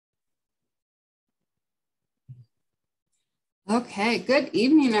Okay, good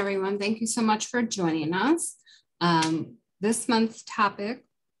evening, everyone. Thank you so much for joining us. This month's topic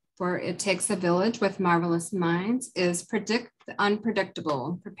for It Takes a Village with Marvelous Minds is Predict the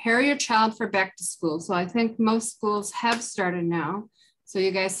Unpredictable. Prepare your child for back to school. So I think most schools have started now. So you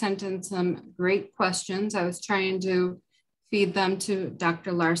guys sent in some great questions. I was trying to feed them to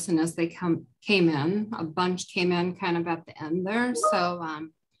Dr. Larson as they came in. A bunch came in kind of at the end there. So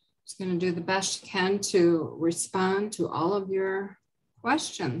just going to do the best you can to respond to all of your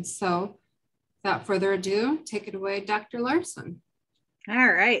questions. So without further ado, take it away, Dr. Larson.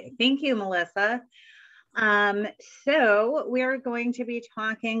 All right. Thank you, Melissa. So we're going to be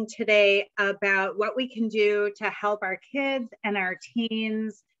talking today about what we can do to help our kids and our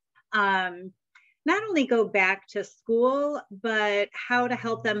teens not only go back to school, but how to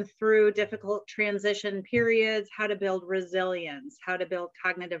help them through difficult transition periods, how to build resilience, how to build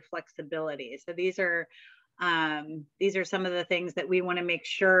cognitive flexibility. So these are some of the things that we want to make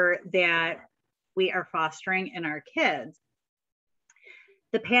sure that we are fostering in our kids.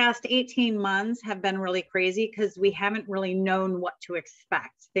 The past 18 months have been really crazy because we haven't really known what to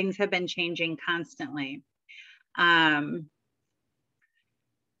expect. Things have been changing constantly.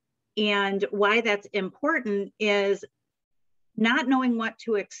 And why that's important is not knowing what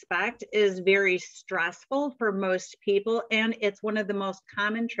to expect is very stressful for most people. And it's one of the most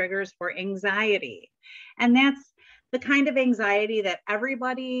common triggers for anxiety. And that's the kind of anxiety that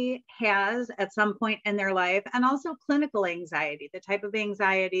everybody has at some point in their life, and also clinical anxiety, the type of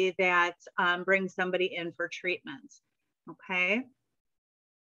anxiety that brings somebody in for treatment. Okay.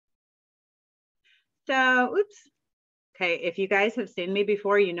 So, oops. Okay, if you guys have seen me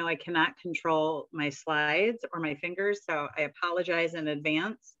before, you know I cannot control my slides or my fingers, so I apologize in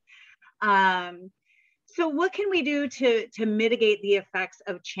advance. So what can we do to mitigate the effects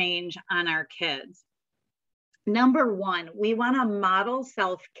of change on our kids? Number one, we want to model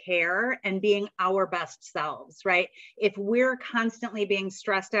self-care and being our best selves, right? If we're constantly being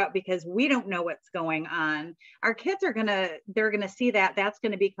stressed out because we don't know what's going on, our kids are they're gonna see that that's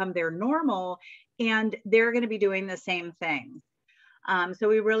gonna become their normal, and they're gonna be doing the same thing. So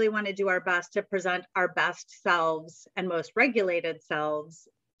we really want to do our best to present our best selves and most regulated selves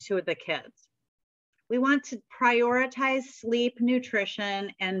to the kids. We want to prioritize sleep,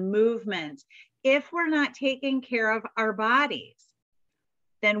 nutrition, and movement. If we're not taking care of our bodies,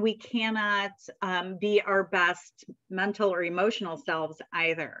 then we cannot be our best mental or emotional selves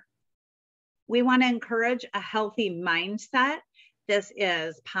either. We want to encourage a healthy mindset. This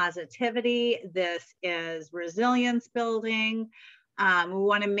is positivity. This is resilience building. We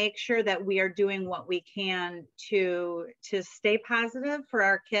want to make sure that we are doing what we can to stay positive for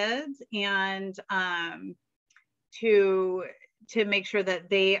our kids, and to make sure that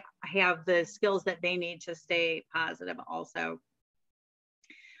they have the skills that they need to stay positive also.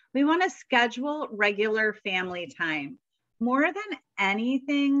 We want to schedule regular family time. More than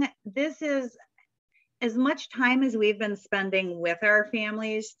anything, this is as much time as we've been spending with our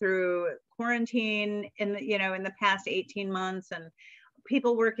families through quarantine in the past 18 months, and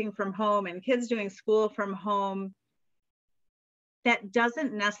people working from home and kids doing school from home. That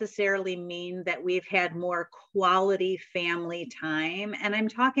doesn't necessarily mean that we've had more quality family time. And I'm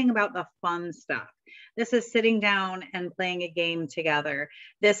talking about the fun stuff. This is sitting down and playing a game together.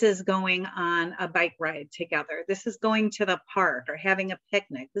 This is going on a bike ride together. This is going to the park or having a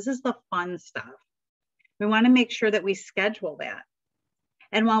picnic. This is the fun stuff. We want to make sure that we schedule that.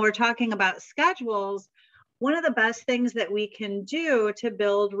 And while we're talking about schedules, one of the best things that we can do to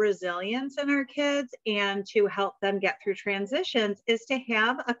build resilience in our kids and to help them get through transitions is to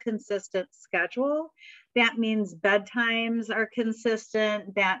have a consistent schedule. That means bedtimes are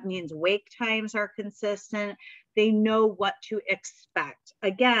consistent. That means wake times are consistent. They know what to expect.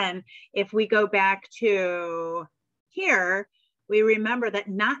 Again, if we go back to here, we remember that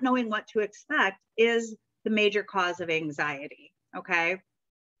not knowing what to expect is the major cause of anxiety, okay?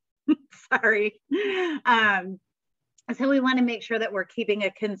 Sorry. So we want to make sure that we're keeping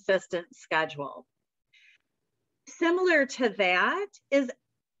a consistent schedule. Similar to that is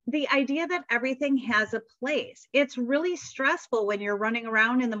the idea that everything has a place. It's really stressful when you're running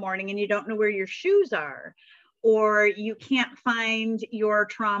around in the morning and you don't know where your shoes are, or you can't find your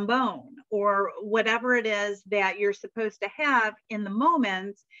trombone, or whatever it is that you're supposed to have in the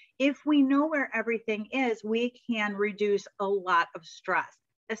moment. If we know where everything is, we can reduce a lot of stress,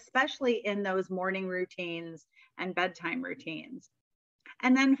 especially in those morning routines and bedtime routines.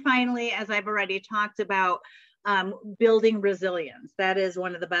 And then finally, as I've already talked about, building resilience. That is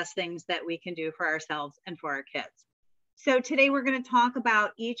one of the best things that we can do for ourselves and for our kids. So today we're going to talk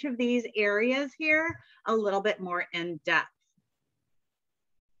about each of these areas here a little bit more in depth.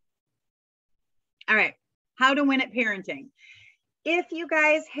 All right. How to win at parenting. If you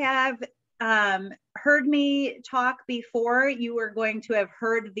guys have heard me talk before, you are going to have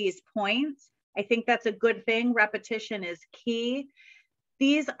heard these points. I think that's a good thing. Repetition is key.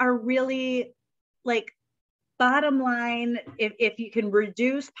 These are really like bottom line. If you can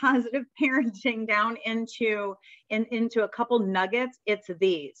reduce positive parenting down into a couple nuggets, it's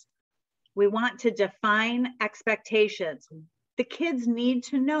these. We want to define expectations. The kids need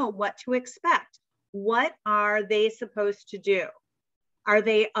to know what to expect. What are they supposed to do? Are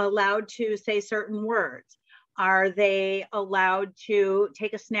they allowed to say certain words? Are they allowed to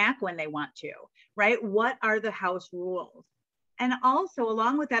take a snack when they want to, right? What are the house rules? And also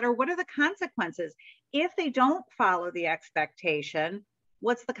along with that, what are the consequences? If they don't follow the expectation,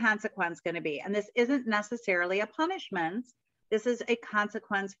 what's the consequence going to be? And this isn't necessarily a punishment. This is a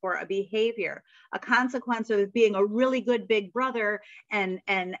consequence for a behavior, a consequence of being a really good big brother and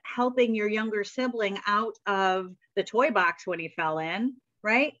helping your younger sibling out of the toy box when he fell in,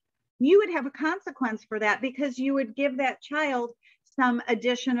 right? You would have a consequence for that because you would give that child some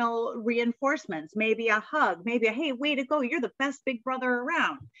additional reinforcements, maybe a hug, maybe a, hey, way to go, you're the best big brother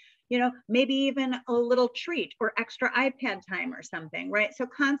around. You know, maybe even a little treat or extra iPad time or something, right? So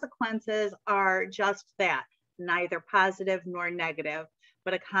consequences are just that. Neither positive nor negative,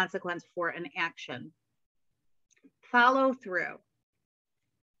 but a consequence for an action. Follow through.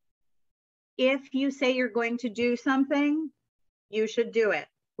 If you say you're going to do something, you should do it,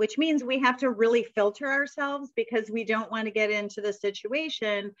 which means we have to really filter ourselves because we don't want to get into the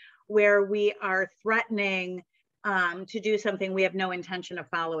situation where we are threatening to do something we have no intention of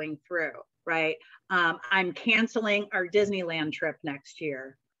following through, right? I'm canceling our Disneyland trip next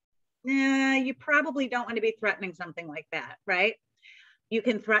year. You probably don't want to be threatening something like that, right? You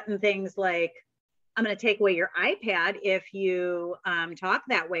can threaten things like, I'm going to take away your iPad if you talk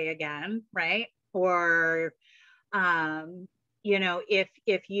that way again, right? Or, you know, if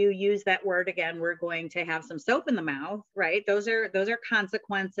you use that word again, we're going to have some soap in the mouth, right? Those are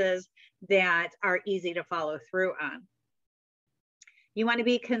consequences that are easy to follow through on. You want to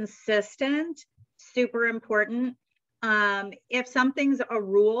be consistent, super important. If something's a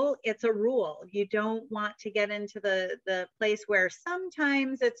rule, it's a rule. You don't want to get into the place where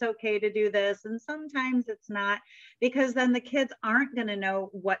sometimes it's okay to do this and sometimes it's not, because then the kids aren't going to know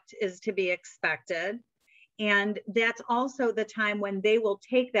what is to be expected. And that's also the time when they will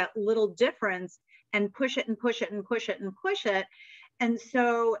take that little difference and push it and push it and push it and push it. And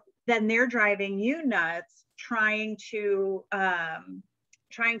so then they're driving you nuts trying to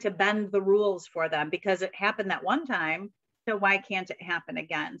bend the rules for them because it happened that one time. So why can't it happen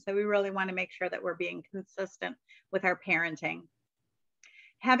again? So we really want to make sure that we're being consistent with our parenting.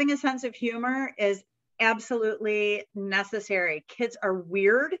 Having a sense of humor is absolutely necessary. Kids are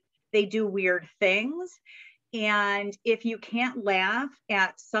weird. They do weird things. And if you can't laugh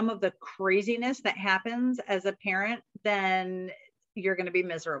at some of the craziness that happens as a parent, then you're going to be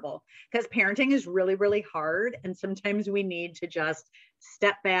miserable, because parenting is really, really hard. And sometimes we need to just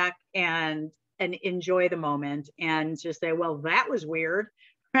step back and enjoy the moment and just say, well, that was weird,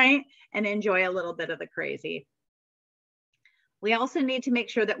 right? And enjoy a little bit of the crazy. We also need to make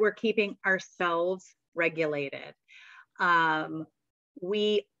sure that we're keeping ourselves regulated.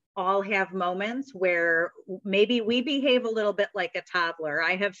 We all have moments where maybe we behave a little bit like a toddler.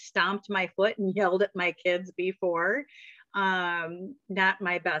 I have stomped my foot and yelled at my kids before. Not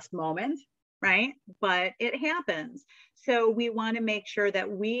my best moment, right? But it happens. So we want to make sure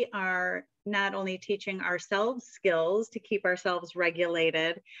that we are not only teaching ourselves skills to keep ourselves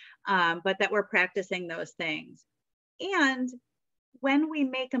regulated, but that we're practicing those things. And when we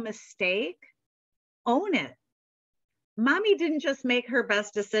make a mistake, own it. Mommy didn't just make her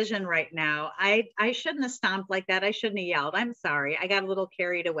best decision right now. I shouldn't have stomped like that. I shouldn't have yelled. I'm sorry. I got a little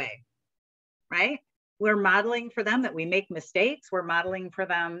carried away, right? We're modeling for them that we make mistakes. We're modeling for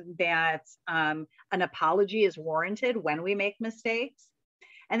them that an apology is warranted when we make mistakes.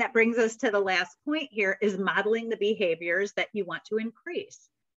 And that brings us to the last point here, is modeling the behaviors that you want to increase,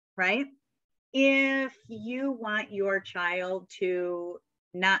 right? If you want your child to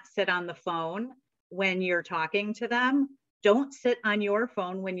not sit on the phone when you're talking to them, don't sit on your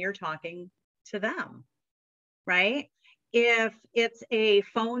phone when you're talking to them, right? If it's a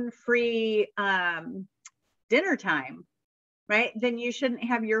phone-free dinner time, right, then you shouldn't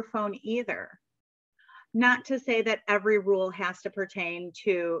have your phone either. Not to say that every rule has to pertain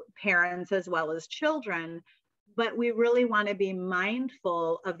to parents as well as children, but we really want to be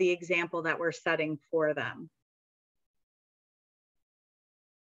mindful of the example that we're setting for them.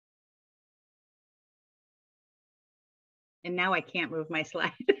 And now I can't move my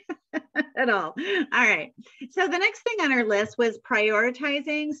slide. at all. All right. So the next thing on our list was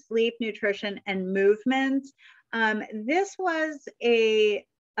prioritizing sleep, nutrition, and movement. This was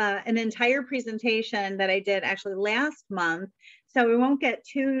an entire presentation that I did actually last month. So we won't get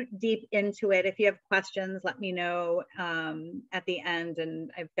too deep into it. If you have questions, let me know at the end,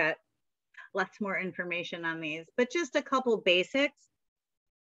 and I've got lots more information on these, but just a couple basics.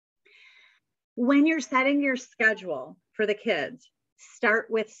 When you're setting your schedule for the kids, start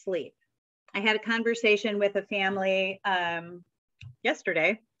with sleep. I had a conversation with a family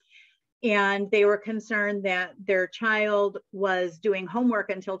yesterday, and they were concerned that their child was doing homework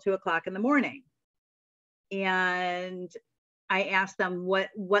until 2 o'clock in the morning. And I asked them what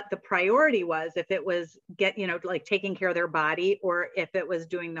the priority was, if it was like taking care of their body, or if it was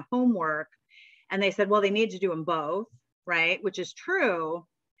doing the homework. And they said, well, they need to do them both, right? Which is true.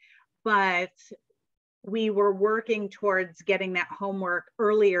 But we were working towards getting that homework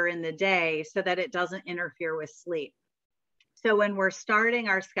earlier in the day so that it doesn't interfere with sleep. So when we're starting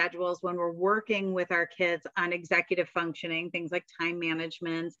our schedules, when we're working with our kids on executive functioning, things like time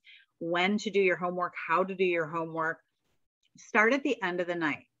management, when to do your homework, how to do your homework, start at the end of the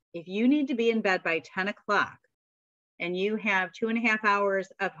night. If you need to be in bed by 10 o'clock and you have 2.5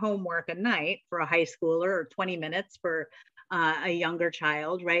 hours of homework a night for a high schooler, or 20 minutes for a younger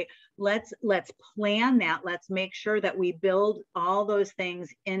child, right? Let's plan that. Let's make sure that we build all those things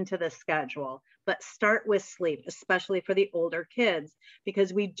into the schedule, but start with sleep, especially for the older kids,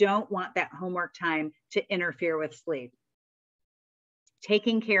 because we don't want that homework time to interfere with sleep.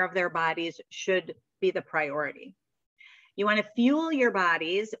 Taking care of their bodies should be the priority. You want to fuel your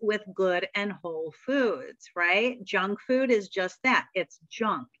bodies with good and whole foods, right? Junk food is just that. It's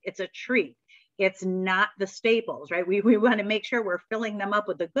junk. It's a treat. It's not the staples, right? We want to make sure we're filling them up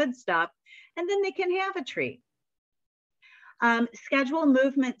with the good stuff, and then they can have a treat. Schedule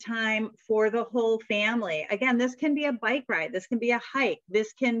movement time for the whole family. Again, this can be a bike ride. This can be a hike.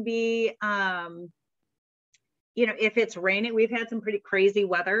 This can be, if it's raining, we've had some pretty crazy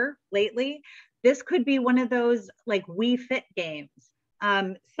weather lately. This could be one of those like We Fit games.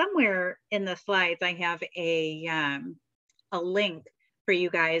 Somewhere in the slides, I have a link for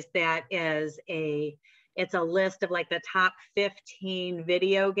you guys that is it's a list of like the top 15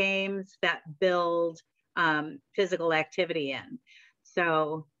 video games that build physical activity in.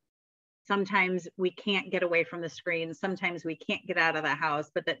 So sometimes we can't get away from the screen. Sometimes we can't get out of the house,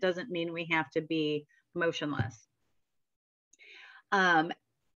 but that doesn't mean we have to be motionless. And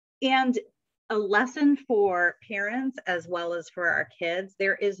a lesson for parents as well as for our kids,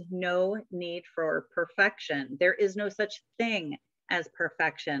 there is no need for perfection. There is no such thing as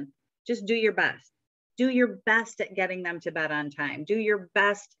perfection. Just do your best. Do your best at getting them to bed on time. Do your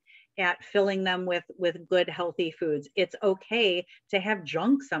best at filling them with good, healthy foods. It's okay to have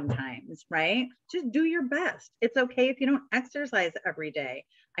junk sometimes, right? Just do your best. It's okay if you don't exercise every day.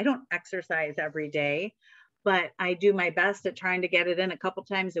 I don't exercise every day, but I do my best at trying to get it in a couple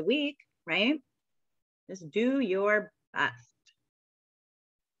times a week, right? Just do your best.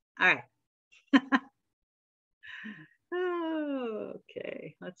 All right.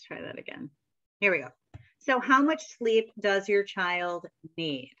 Okay, let's try that again. Here we go. So how much sleep does your child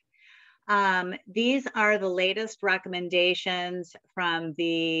need? These are the latest recommendations from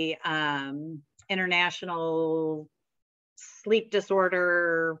the International Sleep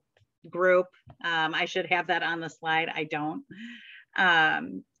Disorder Group. I should have that on the slide. I don't.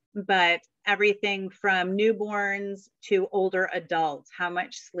 But everything from newborns to older adults, how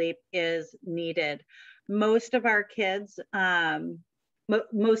much sleep is needed. Most of our kids,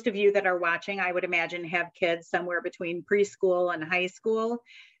 most of you that are watching, I would imagine, have kids somewhere between preschool and high school.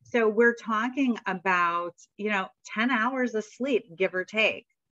 So we're talking about, 10 hours of sleep, give or take.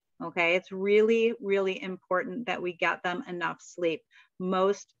 Okay, it's really, really important that we get them enough sleep.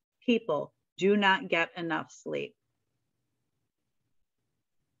 Most people do not get enough sleep.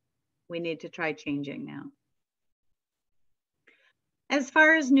 We need to try changing now. As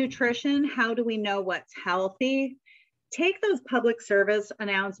far as nutrition, how do we know what's healthy? Take those public service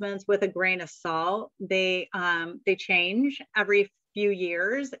announcements with a grain of salt. They change every few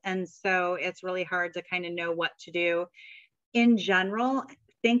years, and so it's really hard to kind of know what to do. In general,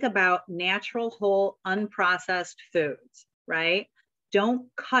 think about natural, whole, unprocessed foods, right? Don't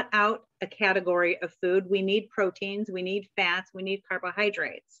cut out a category of food. We need proteins, we need fats, we need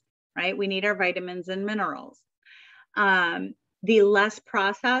carbohydrates, right? We need our vitamins and minerals. The less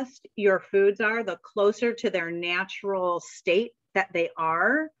processed your foods are, the closer to their natural state that they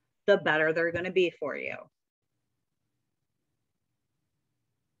are, the better they're going to be for you.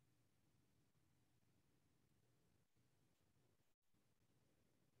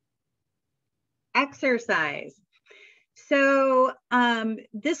 Exercise. So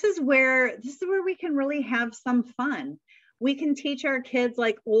this is where we can really have some fun. We can teach our kids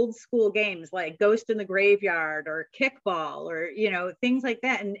like old school games like Ghost in the Graveyard or kickball or, you know, things like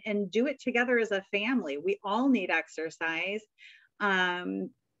that, and do it together as a family. We all need exercise.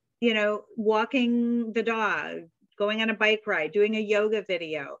 You know, walking the dog, going on a bike ride, doing a yoga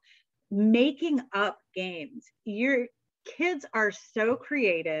video, making up games. Your kids are so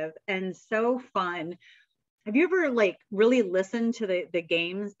creative and so fun. Have you ever like really listened to the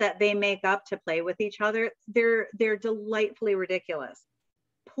games that they make up to play with each other? They're delightfully ridiculous.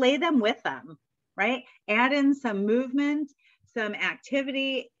 Play them with them, right? Add in some movement, some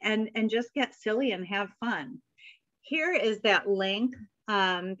activity, and just get silly and have fun. Here is that link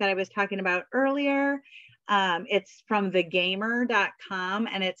that I was talking about earlier. It's from thegamer.com,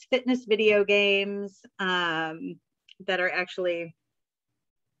 and it's fitness video games that are actually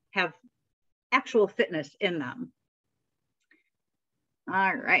have actual fitness in them.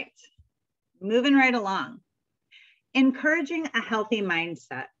 All right, moving right along. Encouraging a healthy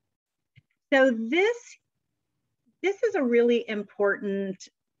mindset. So this is a really important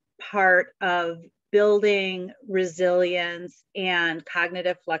part of building resilience and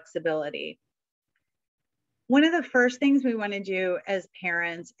cognitive flexibility. One of the first things we want to do as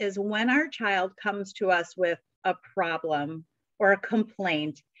parents is when our child comes to us with a problem or a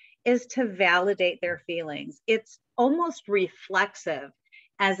complaint is to validate their feelings. It's almost reflexive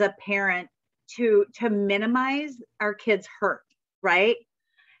as a parent to minimize our kids' hurt, right?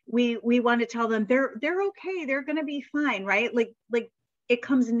 We want to tell them they're okay, they're going to be fine, right? Like it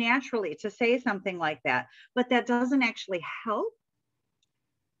comes naturally to say something like that, but that doesn't actually help.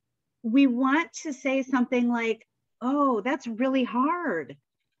 We want to say something like, "Oh, that's really hard.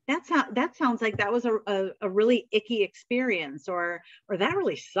 That sounds like that was a really icky experience," or "that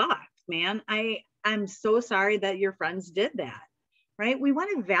really sucked, man. I'm so sorry that your friends did that," right? We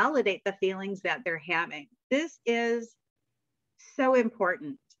want to validate the feelings that they're having. This is so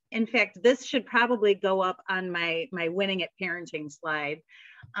important. In fact, this should probably go up on my winning at parenting slide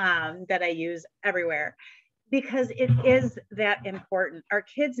that I use everywhere, because it is that important. Our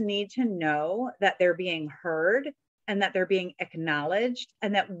kids need to know that they're being heard and that they're being acknowledged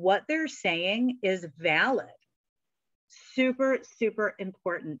and that what they're saying is valid. Super, super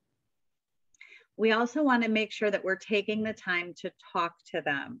important. We also want to make sure that we're taking the time to talk to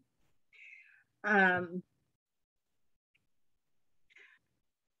them.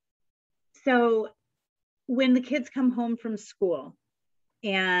 So when the kids come home from school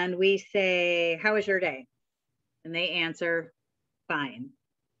and we say, "How was your day?" and they answer, "Fine."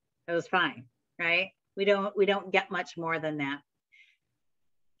 It was fine, right? We don't get much more than that.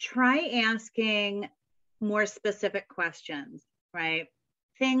 Try asking more specific questions, right?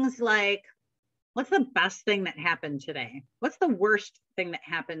 Things like, what's the best thing that happened today? What's the worst thing that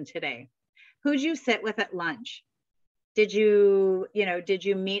happened today? Who'd you sit with at lunch? Did you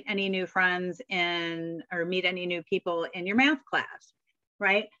meet any new friends or meet any new people in your math class,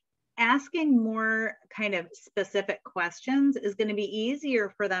 right? Asking more kind of specific questions is going to be easier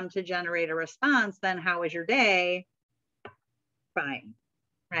for them to generate a response than "How was your day?" Fine,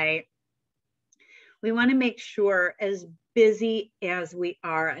 right? We want to make sure, as busy as we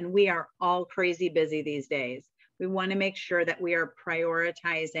are, and we are all crazy busy these days, we want to make sure that we are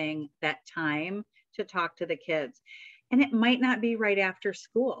prioritizing that time to talk to the kids. And it might not be right after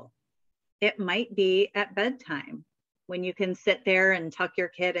school. It might be at bedtime when you can sit there and tuck your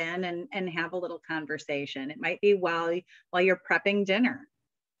kid in and have a little conversation. It might be while you're prepping dinner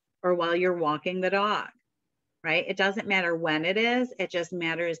or while you're walking the dog, right? It doesn't matter when it is. It just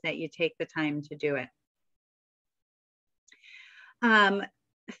matters that you take the time to do it.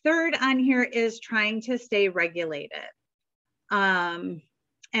 Third on here is trying to stay regulated. And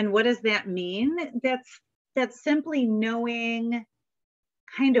what does that mean? That's simply knowing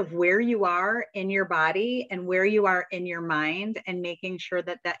kind of where you are in your body and where you are in your mind, and making sure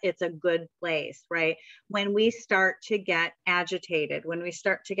that it's a good place, right? When we start to get agitated, when we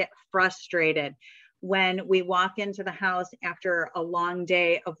start to get frustrated, when we walk into the house after a long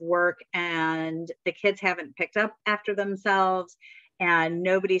day of work and the kids haven't picked up after themselves and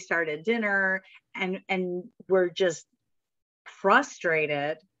nobody started dinner and we're just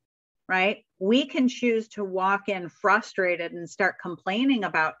frustrated, right? We can choose to walk in frustrated and start complaining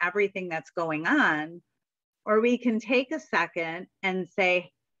about everything that's going on, or we can take a second and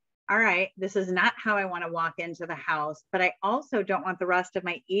say, "All right, this is not how I want to walk into the house, but I also don't want the rest of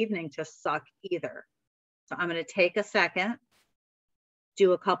my evening to suck either. So I'm going to take a second,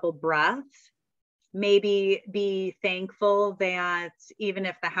 do a couple breaths, maybe be thankful that even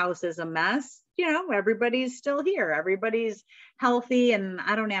if the house is a mess, everybody's still here. Everybody's healthy and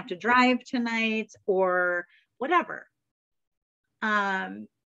I don't have to drive tonight or whatever. By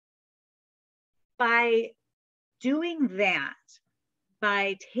doing that,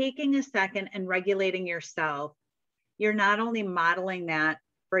 by taking a second and regulating yourself, you're not only modeling that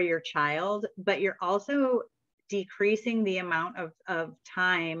for your child, but you're also decreasing the amount of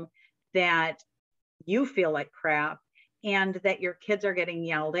time that you feel like crap and that your kids are getting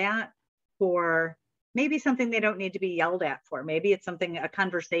yelled at for maybe something they don't need to be yelled at for. Maybe it's something, a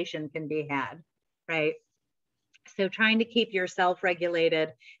conversation can be had, right? So trying to keep yourself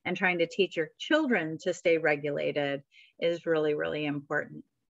regulated and trying to teach your children to stay regulated is really, really important.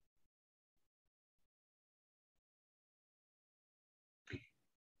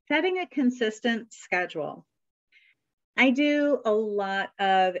 Setting a consistent schedule. I do a lot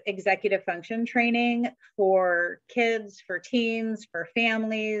of executive function training for kids, for teens, for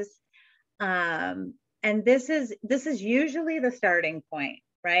families. And this is usually the starting point,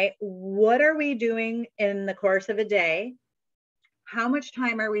 right? What are we doing in the course of a day? How much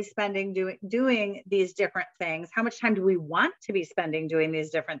time are we spending doing these different things? How much time do we want to be spending doing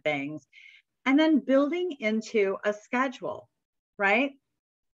these different things? And then building into a schedule, right?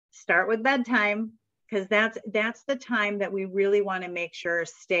 Start with bedtime, because that's the time that we really want to make sure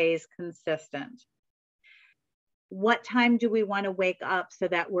stays consistent. What time do we want to wake up so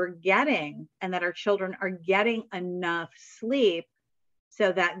that we're getting and that our children are getting enough sleep so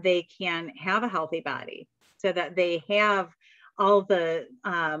that they can have a healthy body, so that they have all the,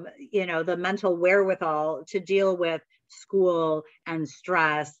 the mental wherewithal to deal with school and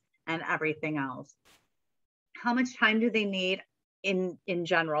stress and everything else? How much time do they need in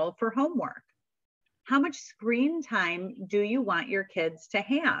general for homework? How much screen time do you want your kids to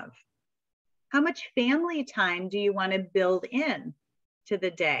have? How much family time do you want to build in to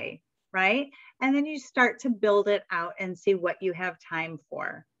the day, right? And then you start to build it out and see what you have time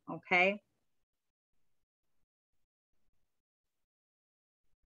for, okay?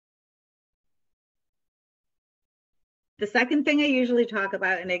 The second thing I usually talk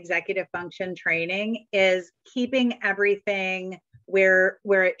about in executive function training is keeping everything where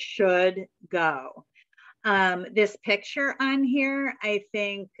it should go. This picture on here, I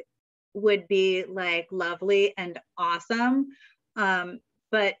think, would be like lovely and awesome.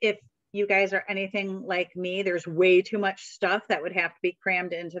 But if you guys are anything like me, there's way too much stuff that would have to be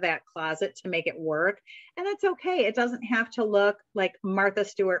crammed into that closet to make it work. And that's okay. It doesn't have to look like Martha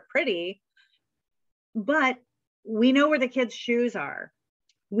Stewart pretty, but we know where the kids' shoes are.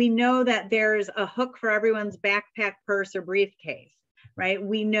 We know that there's a hook for everyone's backpack, purse, or briefcase, right?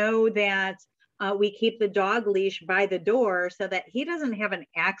 We know that we keep the dog leash by the door so that he doesn't have an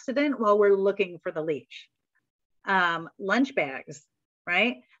accident while we're looking for the leash. Lunch bags,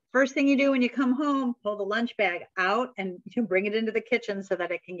 right? First thing you do when you come home, pull the lunch bag out and you bring it into the kitchen so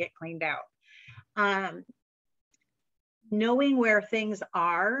that it can get cleaned out. Knowing where things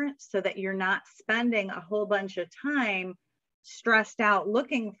are so that you're not spending a whole bunch of time stressed out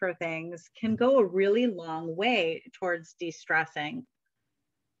looking for things can go a really long way towards de-stressing.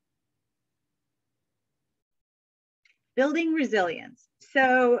 Building resilience.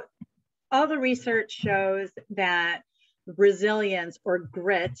 So all the research shows that resilience, or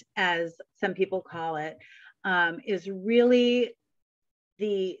grit, as some people call it, is really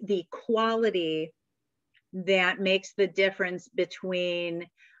the quality that makes the difference between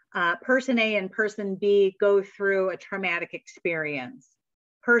person A and person B go through a traumatic experience.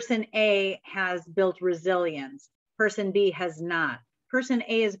 Person A has built resilience. Person B has not. Person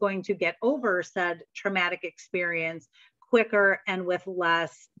A is going to get over said traumatic experience quicker and with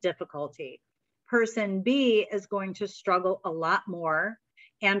less difficulty. Person B is going to struggle a lot more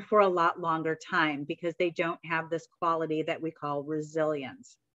and for a lot longer time because they don't have this quality that we call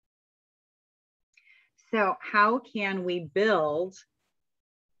resilience. So how can we build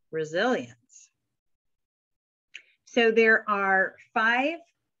resilience? So there are five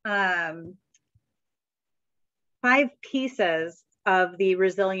pieces of the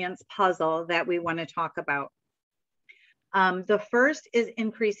resilience puzzle that we want to talk about. The first is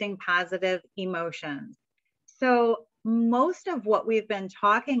increasing positive emotions. So most of what we've been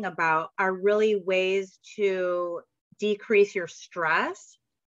talking about are really ways to decrease your stress,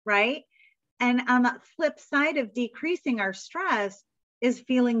 right? And on the flip side of decreasing our stress is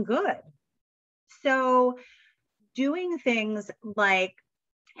feeling good. So doing things like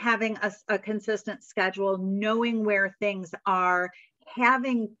having a consistent schedule, knowing where things are,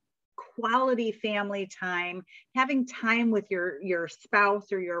 having quality family time, having time with your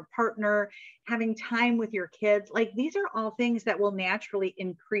spouse or your partner, having time with your kids. Like, these are all things that will naturally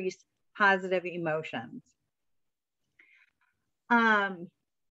increase positive emotions.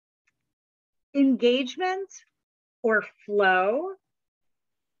 Engagement or flow.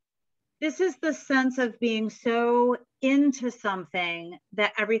 This is the sense of being so into something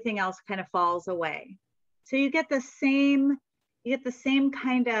that everything else kind of falls away. So you get the same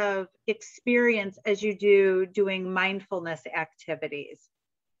kind of experience as you do doing mindfulness activities.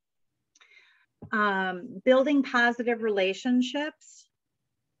 Building positive relationships,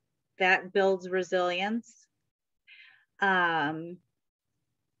 that builds resilience.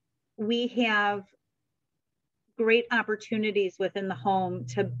 We have great opportunities within the home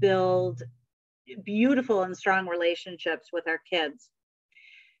to build beautiful and strong relationships with our kids.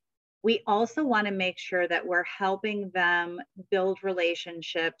 We also want to make sure that we're helping them build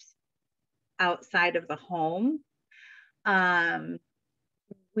relationships outside of the home.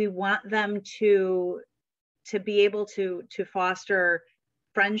 We want them to be able to foster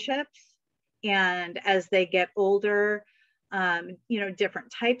friendships, and as they get older,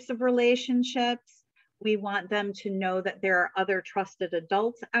 different types of relationships. We want them to know that there are other trusted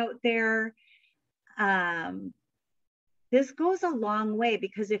adults out there. This goes a long way,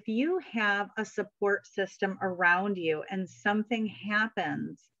 because if you have a support system around you and something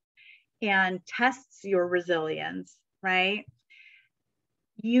happens and tests your resilience, right?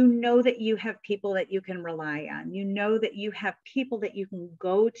 You know that you have people that you can rely on. You know that you have people that you can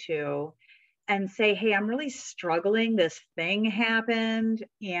go to and say, hey, I'm really struggling. This thing happened.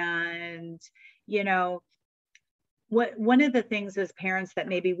 And, one of the things as parents that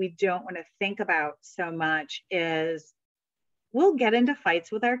maybe we don't want to think about so much is we'll get into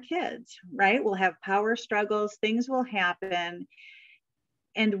fights with our kids, right? We'll have power struggles, things will happen.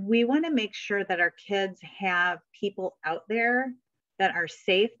 And we want to make sure that our kids have people out there that are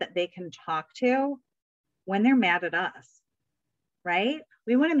safe, that they can talk to when they're mad at us, right?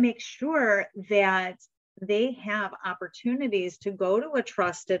 We want to make sure that they have opportunities to go to a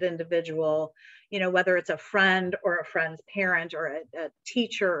trusted individual, whether it's a friend or a friend's parent or a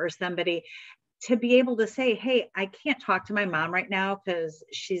teacher or somebody, to be able to say, hey, I can't talk to my mom right now because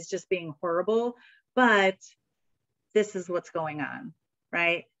she's just being horrible, but this is what's going on,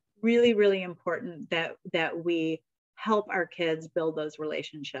 right? Really, really important that we help our kids build those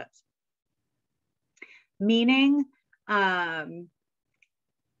relationships. Meaning,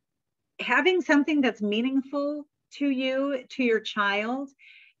 having something that's meaningful to you, to your child,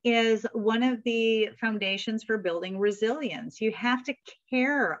 is one of the foundations for building resilience. You have to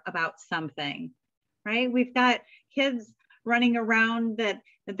care about something, right? We've got kids running around that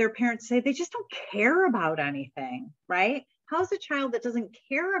their parents say they just don't care about anything, right? How's a child that doesn't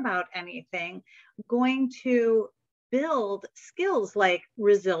care about anything going to build skills like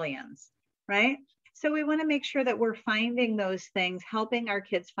resilience, right? So we want to make sure that we're finding those things, helping our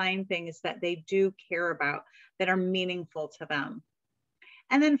kids find things that they do care about, that are meaningful to them.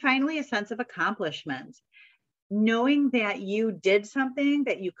 And then finally, a sense of accomplishment. Knowing that you did something,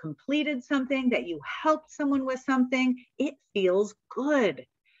 that you completed something, that you helped someone with something, it feels good,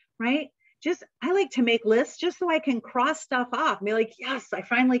 right? I like to make lists just so I can cross stuff off and be like, yes, I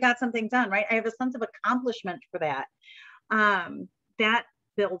finally got something done, right? I have a sense of accomplishment for that. That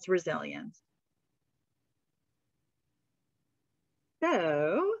builds resilience.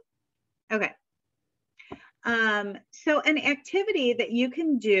 So, okay. So an activity that you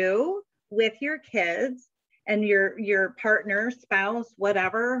can do with your kids and your partner, spouse,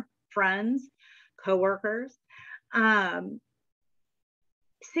 whatever, friends, coworkers, name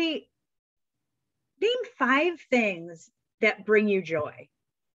 5 things that bring you joy,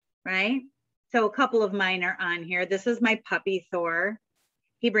 right? So a couple of mine are on here. This is my puppy, Thor.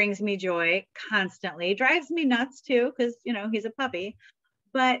 He brings me joy constantly. Drives me nuts too, because, he's a puppy,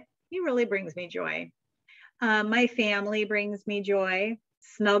 but he really brings me joy. My family brings me joy.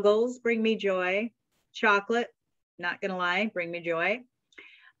 Snuggles bring me joy. Chocolate, not gonna lie, bring me joy.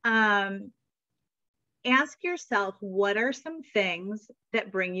 Ask yourself, what are some things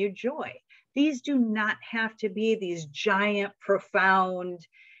that bring you joy? These do not have to be these giant, profound,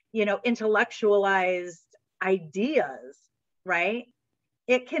 intellectualized ideas, right?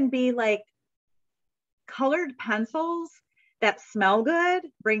 It can be like colored pencils that smell good,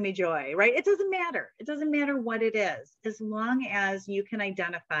 bring me joy, right? It doesn't matter. It doesn't matter what it is, as long as you can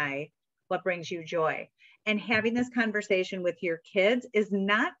identify what brings you joy. And having this conversation with your kids is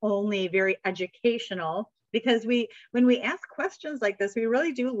not only very educational, because when we ask questions like this, we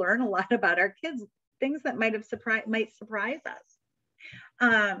really do learn a lot about our kids, things that might surprise us.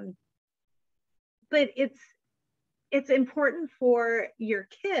 but it's important for your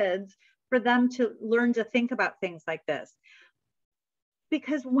kids, for them to learn to think about things like this.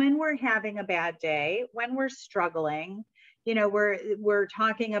 Because when we're having a bad day, when we're struggling, you know, we're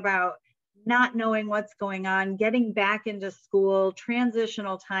talking about not knowing what's going on, getting back into school,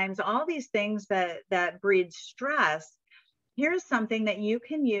 transitional times, all these things that breed stress. Here's something that you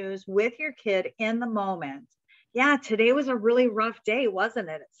can use with your kid in the moment. Yeah, today was a really rough day, wasn't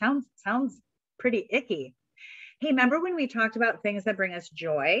it? It sounds pretty icky. Hey, remember when we talked about things that bring us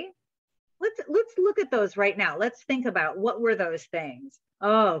joy? Let's look at those right now. Let's think about, what were those things?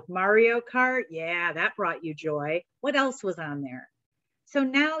 Oh, Mario Kart. Yeah, that brought you joy. What else was on there? So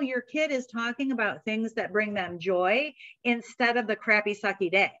now your kid is talking about things that bring them joy instead of the crappy,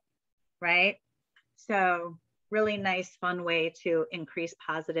 sucky day, right? So really nice, fun way to increase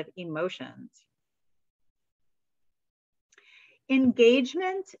positive emotions.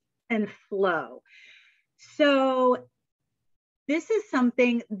 Engagement and flow. So this is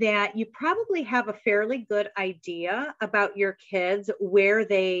something that you probably have a fairly good idea about your kids, where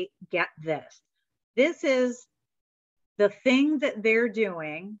they get this. This is the thing that they're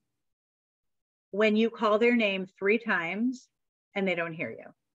doing when you call their name 3 times and they don't hear you,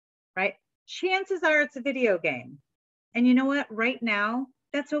 right? Chances are it's a video game. And you know what? Right now,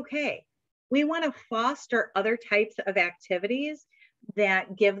 that's okay. We want to foster other types of activities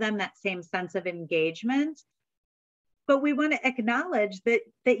that give them that same sense of engagement. But we want to acknowledge that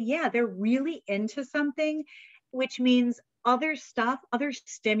yeah, they're really into something, which means other stuff, other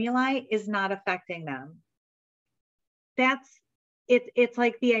stimuli is not affecting them. That's it's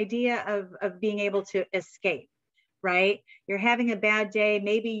like the idea of being able to escape, right? You're having a bad day.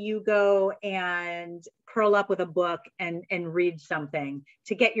 Maybe you go and curl up with a book and read something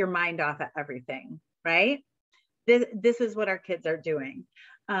to get your mind off of everything, right? This is what our kids are doing.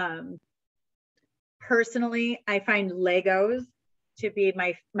 Personally, I find Legos to be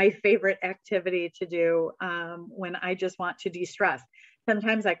my favorite activity to do when I just want to de-stress.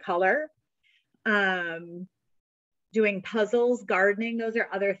 Sometimes I color, doing puzzles, gardening. Those are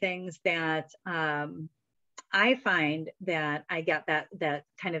other things that I find that I get that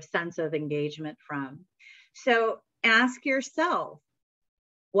kind of sense of engagement from. So ask yourself,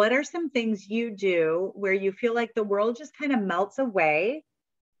 what are some things you do where you feel like the world just kind of melts away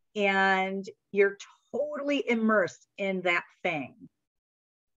and you're totally immersed in that thing,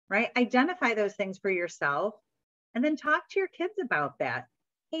 right? Identify those things for yourself and then talk to your kids about that.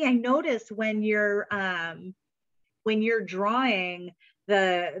 Hey, I notice when you're drawing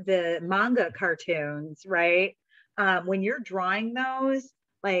the manga cartoons, right? When you're drawing those,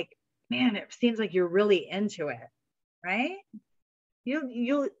 like, man, it seems like you're really into it, right?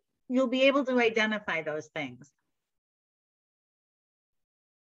 You'll be able to identify those things.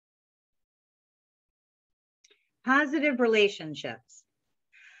 Positive relationships.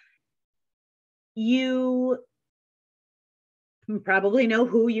 You probably know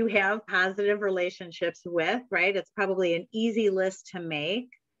who you have positive relationships with, right? It's probably an easy list to make,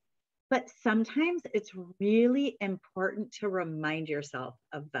 but sometimes it's really important to remind yourself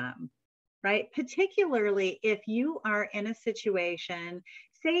of them, right? Particularly if you are in a situation,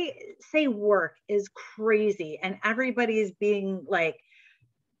 say work is crazy and everybody's being like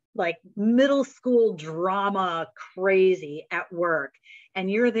middle school drama crazy at work, and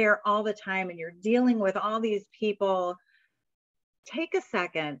you're there all the time and you're dealing with all these people. Take a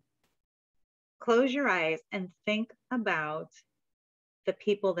second, close your eyes and think about the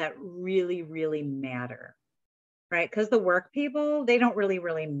people that really, really matter, right? Because the work people, they don't really,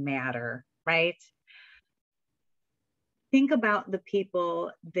 really matter, right? Think about the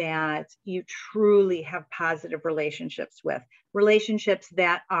people that you truly have positive relationships with, relationships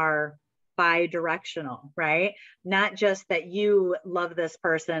that are bi-directional, right? Not just that you love this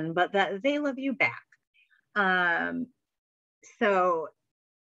person, but that they love you back. So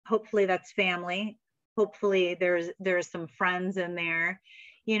hopefully that's family. Hopefully there's some friends in there,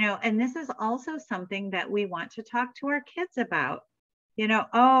 you know, and this is also something that we want to talk to our kids about. You know,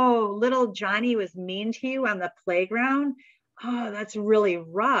 oh, little Johnny was mean to you on the playground. Oh, that's really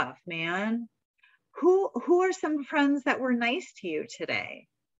rough, man. Who are some friends that were nice to you today,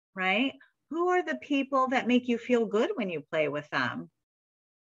 right? Who are the people that make you feel good when you play with them?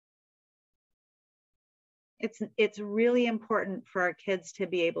 It's really important for our kids to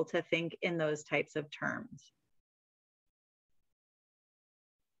be able to think in those types of terms.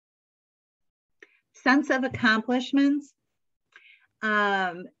 Sense of accomplishments.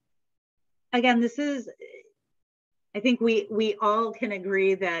 Again, this is, I think we all can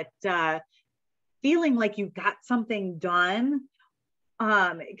agree that feeling like you got something done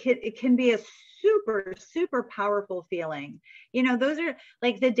It can be a super, super powerful feeling. You know, those are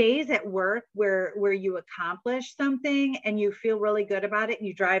like the days at work where you accomplish something and you feel really good about it. And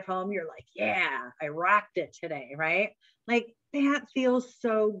you drive home, you're like, yeah, I rocked it today, right? Like that feels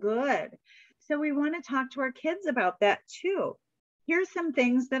so good. So we want to talk to our kids about that too. Here's some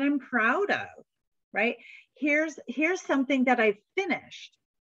things that I'm proud of, right? Here's something that I finished.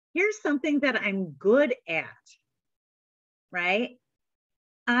 Here's something that I'm good at, right?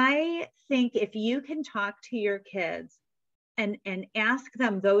 I think if you can talk to your kids and ask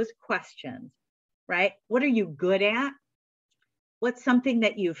them those questions, right? What are you good at? What's something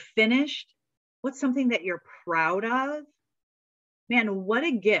that you've finished? What's something that you're proud of? Man, what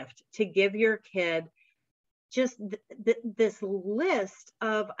a gift to give your kid just this list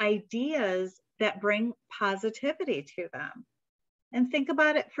of ideas that bring positivity to them. And think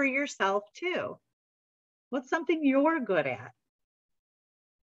about it for yourself too. What's something you're good at?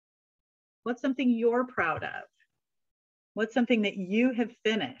 What's something you're proud of? What's something that you have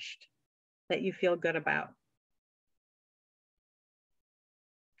finished that you feel good about?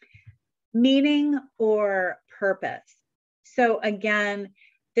 Meaning or purpose. So again,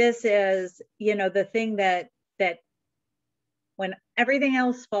 this is, you know, the thing that when everything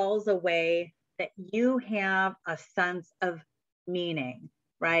else falls away, that you have a sense of meaning,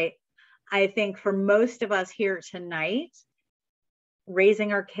 right? I think for most of us here tonight,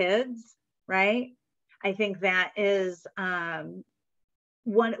 raising our kids, right? I think that is one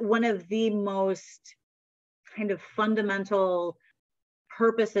of the most kind of fundamental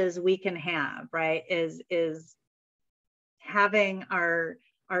purposes we can have, right? Is having our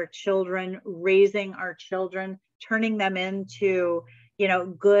children, raising our children, turning them into, you know,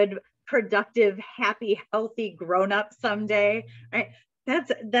 good, productive, happy, healthy grown-ups someday, right? That's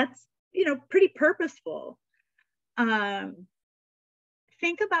you know, pretty purposeful.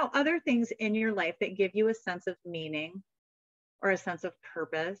 Think about other things in your life that give you a sense of meaning or a sense of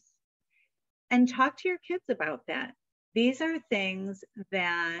purpose, and talk to your kids about that. These are things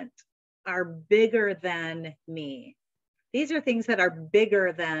that are bigger than me. These are things that are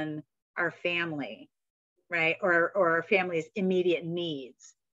bigger than our family, right? Or our family's immediate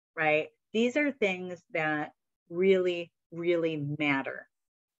needs, right? These are things that really, really matter.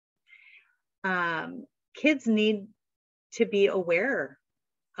 Kids need to be aware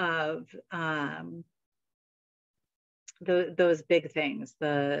of those big things,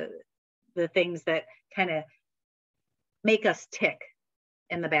 the things that kind of make us tick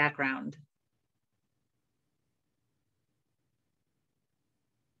in the background.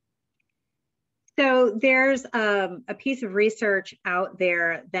 So there's a piece of research out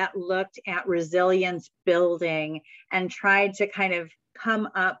there that looked at resilience building and tried to kind of come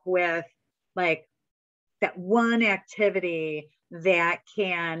up with like that one activity that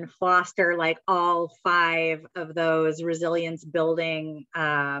can foster like all 5 of those resilience building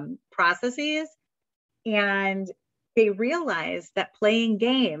processes. And they realized that playing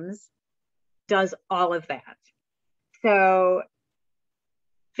games does all of that. So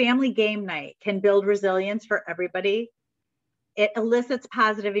family game night can build resilience for everybody. It elicits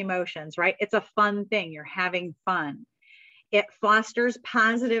positive emotions, right? It's a fun thing. You're having fun. It fosters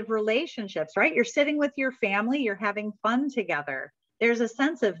positive relationships, right? You're sitting with your family, you're having fun together. There's a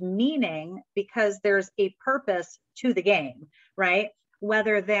sense of meaning because there's a purpose to the game, right?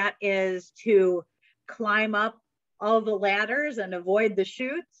 Whether that is to climb up all the ladders and avoid the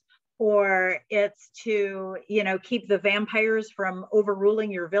chutes, or it's to, you know, keep the vampires from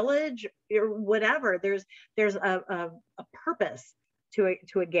overruling your village, or whatever. There's a purpose to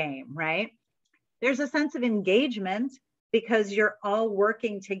a game, right? There's a sense of engagement because you're all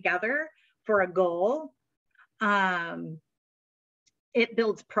working together for a goal. It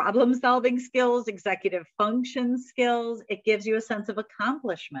builds problem-solving skills, executive function skills. It gives you a sense of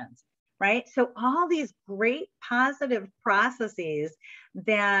accomplishment, right? So all these great positive processes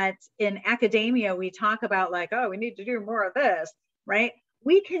that in academia we talk about, like, oh, we need to do more of this, right?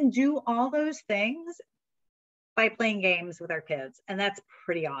 We can do all those things by playing games with our kids, and that's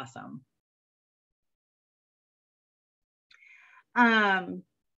pretty awesome.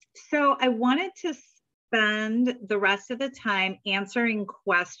 So I wanted to spend the rest of the time answering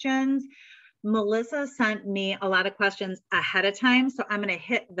questions. Melissa sent me a lot of questions ahead of time, so I'm going to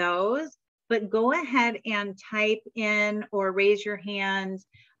hit those, but go ahead and type in or raise your hand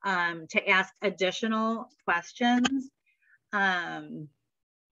to ask additional questions. Let's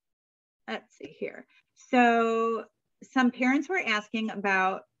see here. So some parents were asking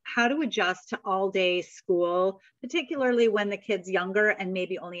about how to adjust to all-day school, particularly when the kid's younger and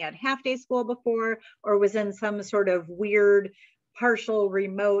maybe only had half-day school before, or was in some sort of weird partial,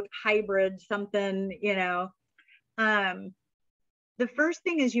 remote, hybrid, something, you know. The first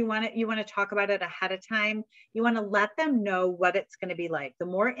thing is you want to talk about it ahead of time. You want to let them know what it's going to be like. The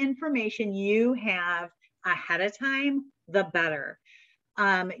more information you have ahead of time, the better.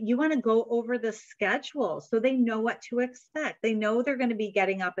 You want to go over the schedule so they know what to expect. They know they're going to be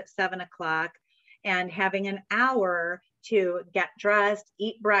getting up at 7 o'clock and having an hour to get dressed,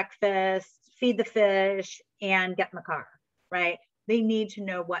 eat breakfast, feed the fish, and get in the car, right? They need to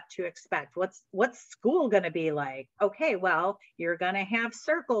know what to expect. What's school going to be like? Okay, well, you're going to have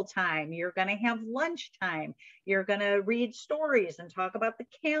circle time. You're going to have lunch time. You're going to read stories and talk about the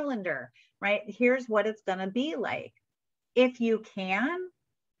calendar, right? Here's what it's going to be like. If you can,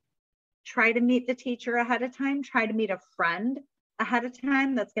 try to meet the teacher ahead of time. Try to meet a friend ahead of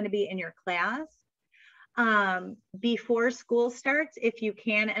time that's going to be in your class. Before school starts, if you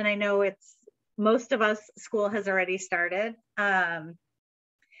can, and I know it's most of us, school has already started.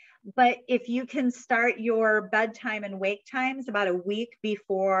 But if you can start your bedtime and wake times about a week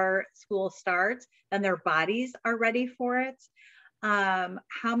before school starts, then their bodies are ready for it.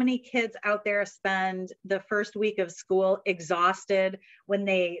 How many kids out there spend the first week of school exhausted when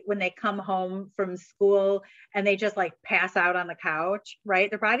they come home from school and they just like pass out on the couch,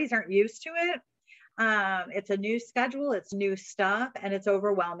 right? Their bodies aren't used to it. It's a new schedule, it's new stuff, and it's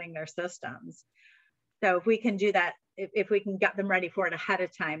overwhelming their systems. So if we can do that, if we can get them ready for it ahead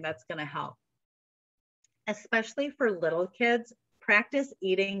of time, that's going to help. Especially for little kids, practice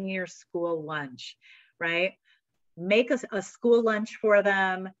eating your school lunch, right? Make a school lunch for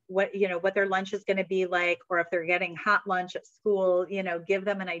them, what their lunch is going to be like, or if they're getting hot lunch at school, give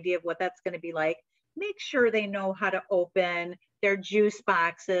them an idea of what that's going to be like. Make sure they know how to open their juice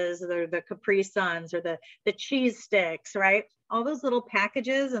boxes, or the Capri Suns, or the cheese sticks, right? All those little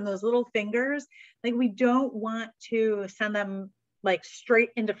packages and those little fingers, like we don't want to send them like straight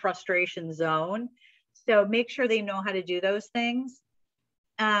into frustration zone. So make sure they know how to do those things.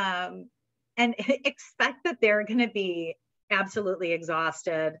 And expect that they're going to be absolutely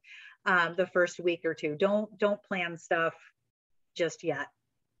exhausted the first week or two. Don't plan stuff just yet.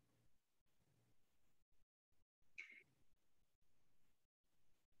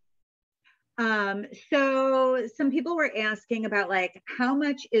 So some people were asking about like, how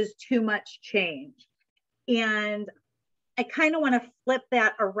much is too much change? And I kind of want to flip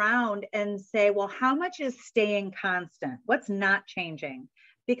that around and say, well, how much is staying constant? What's not changing?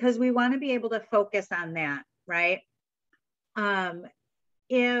 Because we want to be able to focus on that, right?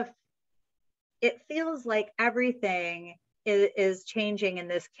 If it feels like everything is changing in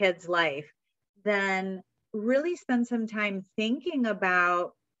this kid's life, then really spend some time thinking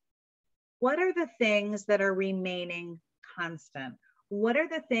about what are the things that are remaining constant? What are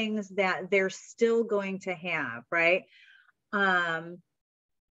the things that they're still going to have, right?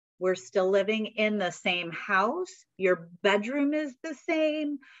 We're still living in the same house. Your bedroom is the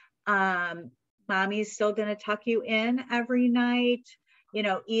same. Mommy's still going to tuck you in every night,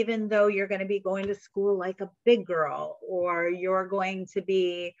 even though you're going to be going to school like a big girl, or you're going to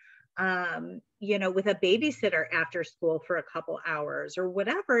be, with a babysitter after school for a couple hours, or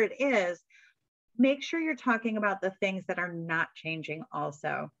whatever it is. Make sure you're talking about the things that are not changing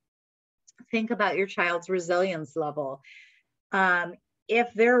also. Think about your child's resilience level.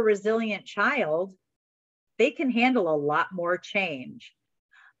 If they're a resilient child, they can handle a lot more change.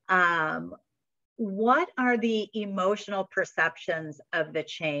 What are the emotional perceptions of the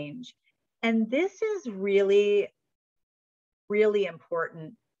change? And this is really, really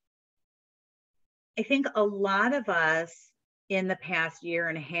important. I think a lot of us in the past year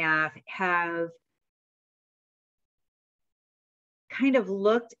and a half have kind of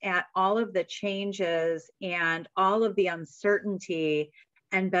looked at all of the changes and all of the uncertainty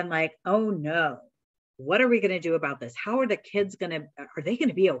and been like, oh no, what are we going to do about this? How are the kids are they going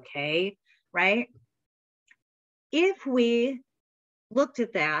to be okay? Right? If we looked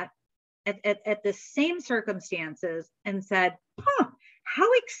at that at the same circumstances and said,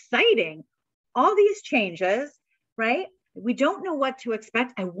 how exciting, all these changes, right? We don't know what to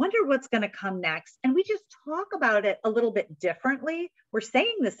expect. I wonder what's going to come next. And we just talk about it a little bit differently. We're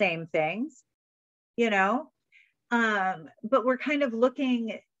saying the same things, but we're kind of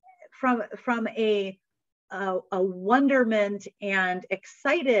looking from a wonderment and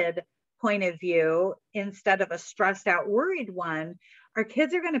excited point of view instead of a stressed out, worried one. Our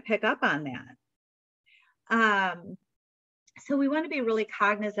kids are going to pick up on that. So we want to be really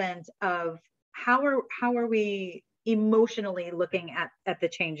cognizant of how are we emotionally looking at the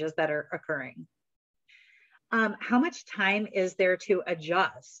changes that are occurring. How much time is there to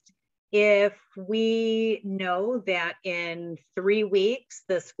adjust? If we know that in 3 weeks,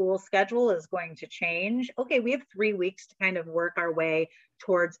 the school schedule is going to change, okay, we have 3 weeks to kind of work our way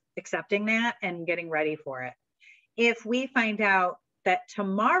towards accepting that and getting ready for it. If we find out that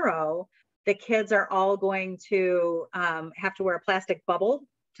tomorrow the kids are all going to have to wear a plastic bubble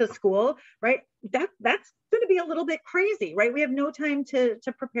to school, right? That's going to be a little bit crazy, right? We have no time to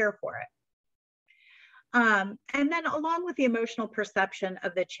prepare for it. And then along with the emotional perception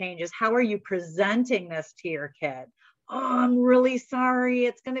of the changes, how are you presenting this to your kid? Oh, I'm really sorry.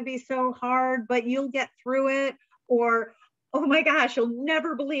 It's going to be so hard, but you'll get through it. Or, oh my gosh, you'll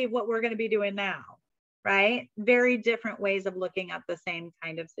never believe what we're going to be doing now, right? Very different ways of looking at the same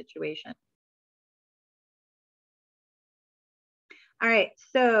kind of situation. All right,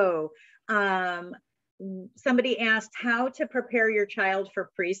 so somebody asked how to prepare your child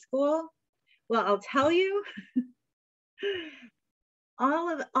for preschool. Well, I'll tell you, all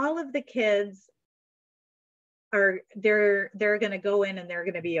of the kids they're going to go in and they're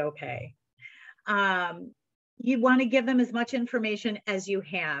going to be okay. You want to give them as much information as you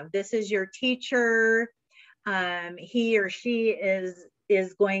have. This is your teacher. He or she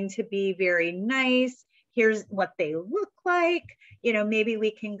is going to be very nice. Here's what they look like. You know, maybe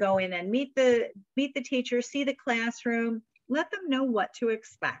we can go in and meet the teacher, see the classroom, let them know what to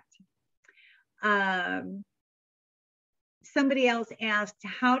expect. Somebody else asked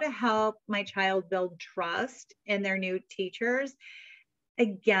how to help my child build trust in their new teachers.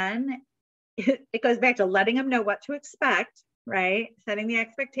 Again, it goes back to letting them know what to expect, right? Setting the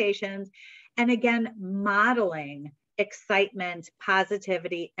expectations. And again, modeling excitement,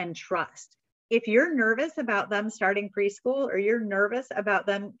 positivity, and trust. If you're nervous about them starting preschool or you're nervous about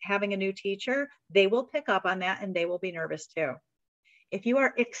them having a new teacher, they will pick up on that and they will be nervous too. If you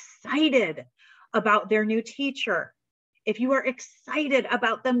are excited about their new teacher, if you are excited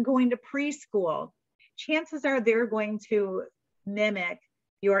about them going to preschool, chances are they're going to mimic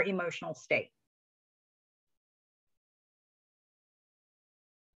your emotional state.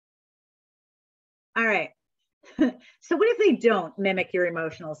 All right. So what if they don't mimic your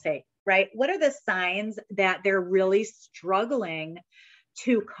emotional state, right? What are the signs that they're really struggling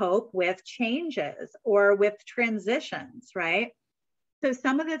to cope with changes or with transitions, right? So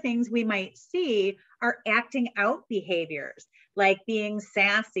some of the things we might see are acting out behaviors, like being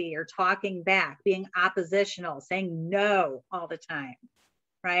sassy or talking back, being oppositional, saying no all the time,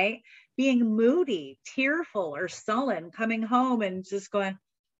 right? Being moody, tearful, or sullen, coming home and just going,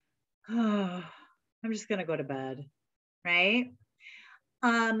 oh, I'm just going to go to bed, right?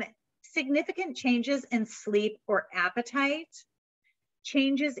 Significant changes in sleep or appetite,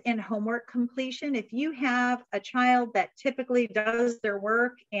 changes in homework completion. If you have a child that typically does their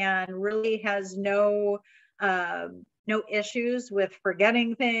work and really has no issues with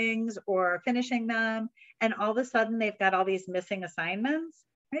forgetting things or finishing them, and all of a sudden they've got all these missing assignments,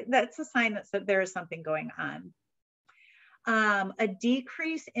 right? That's a sign that there is something going on. A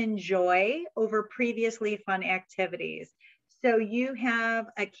decrease in joy over previously fun activities. So you have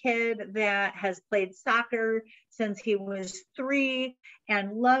a kid that has played soccer since he was 3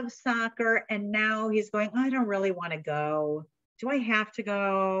 and loves soccer, and now he's going, I don't really want to go. Do I have to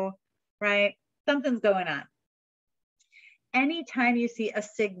go? Right? Something's going on. Anytime you see a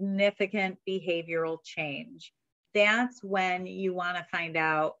significant behavioral change, that's when you want to find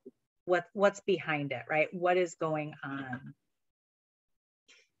out what's behind it, right? What is going on?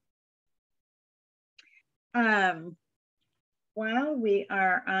 While we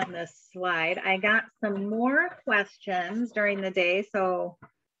are on this slide, I got some more questions during the day, so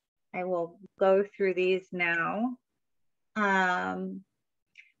I will go through these now. So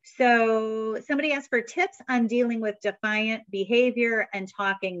somebody asked for tips on dealing with defiant behavior and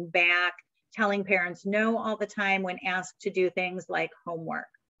talking back, telling parents no all the time when asked to do things like homework.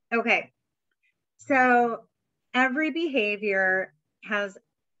 Okay, so every behavior has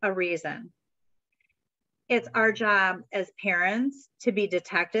a reason. It's our job as parents to be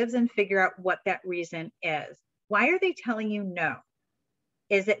detectives and figure out what that reason is. Why are they telling you no?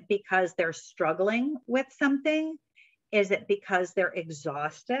 Is it because they're struggling with something? Is it because they're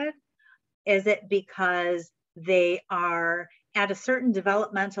exhausted? Is it because they are at a certain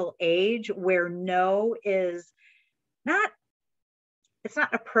developmental age where no is not, it's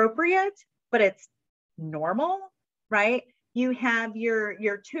not appropriate, but it's normal, right? You have your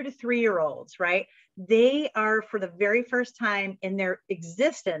 2 to 3 year olds, right? They are, for the very first time in their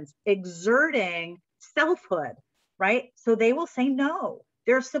existence, exerting selfhood, right? So they will say no.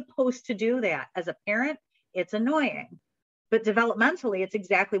 They're supposed to do that. As a parent, it's annoying, but developmentally, it's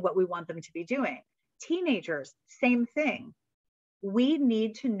exactly what we want them to be doing. Teenagers, same thing. we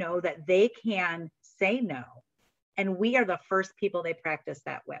need to know that they can say no. And we are the first people they practice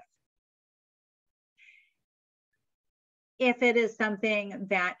that with. If it is something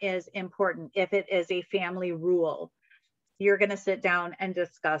that is important, if it is a family rule, you're going to sit down and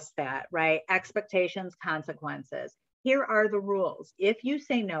discuss that, right? Expectations, consequences. Here are the rules. If you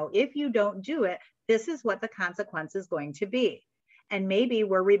say no, if you don't do it, this is what the consequence is going to be. And maybe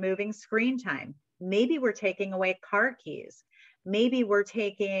we're removing screen time. Maybe we're taking away car keys. Maybe we're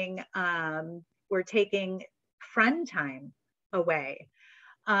taking friend time away.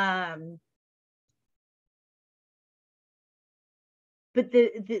 But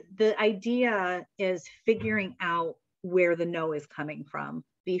the idea is figuring out where the no is coming from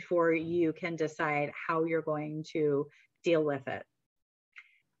before you can decide how you're going to deal with it.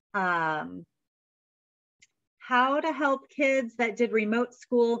 How to help kids that did remote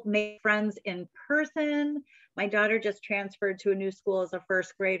school make friends in person. My daughter just transferred to a new school as a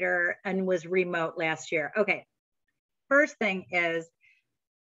first grader and was remote last year. Okay, first thing is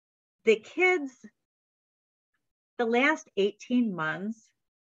the kids, the last 18 months,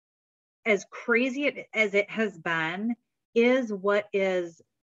 as crazy as it has been, is what is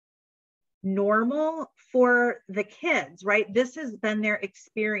normal for the kids, right? This has been their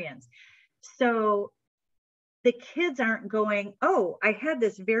experience. So the kids aren't going, oh, I had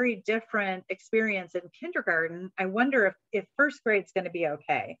this very different experience in kindergarten. I wonder if first grade's going to be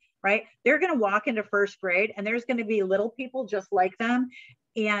okay, right? They're going to walk into first grade and there's going to be little people just like them,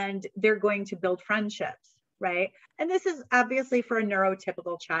 and they're going to build friendships, right? And this is obviously for a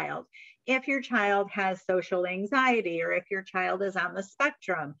neurotypical child. If your child has social anxiety, or if your child is on the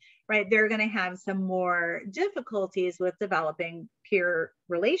spectrum, right, they're going to have some more difficulties with developing peer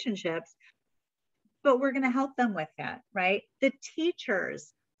relationships, but we're going to help them with that, right? The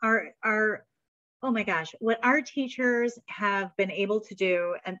teachers are oh my gosh, what our teachers have been able to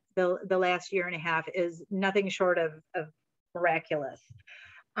do in the last year and a half is nothing short of miraculous.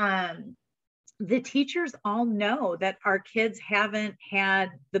 The teachers all know that our kids haven't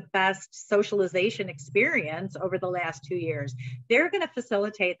had the best socialization experience over the last 2 years. They're going to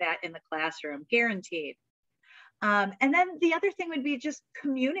facilitate that in the classroom, guaranteed. And then the other thing would be just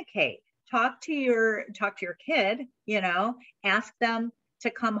communicate. Talk to your kid, ask them to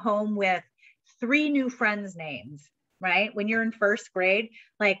come home with 3 new friends' names, right? When you're in first grade,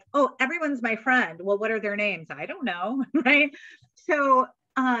 like, oh, everyone's my friend. Well, what are their names? I don't know, right? So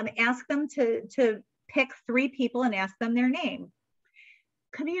ask them to pick 3 people and ask them their name.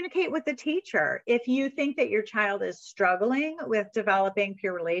 Communicate with the teacher. If you think that your child is struggling with developing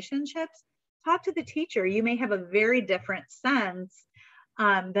peer relationships, talk to the teacher. You may have a very different sense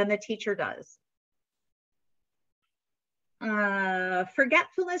than the teacher does.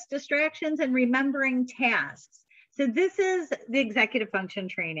 Forgetfulness, distractions, and remembering tasks. So this is the executive function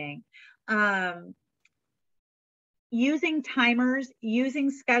training. Using timers, using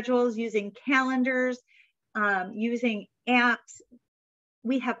schedules, using calendars, using apps.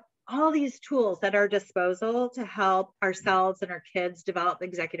 We have all these tools at our disposal to help ourselves and our kids develop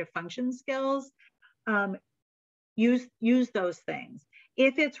executive function skills. Use those things.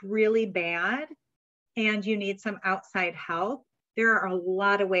 If it's really bad and you need some outside help, there are a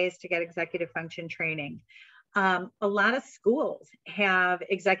lot of ways to get executive function training. A lot of schools have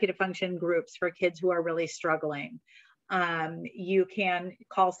executive function groups for kids who are really struggling. You can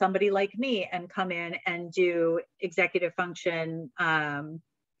call somebody like me and come in and do executive function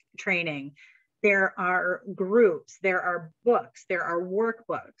training. There are groups, there are books, there are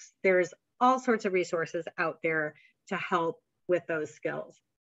workbooks. There's all sorts of resources out there to help with those skills.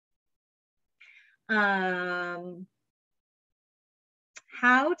 How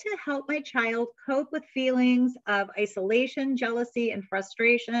to help my child cope with feelings of isolation, jealousy, and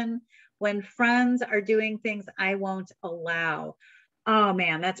frustration when friends are doing things I won't allow. Oh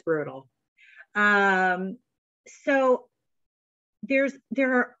man, that's brutal. So there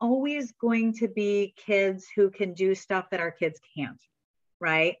are always going to be kids who can do stuff that our kids can't,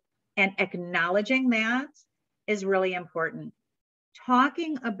 right? And acknowledging that is really important.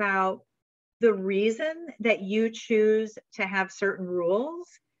 Talking about the reason that you choose to have certain rules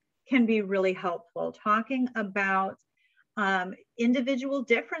can be really helpful. Talking about individual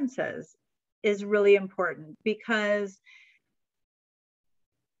differences is really important, because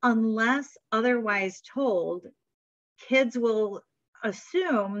unless otherwise told, kids will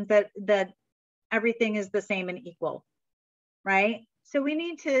assume that everything is the same and equal, right? So we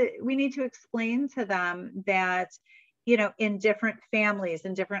need to explain to them that, in different families,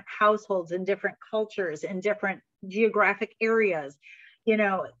 in different households, in different cultures, in different geographic areas,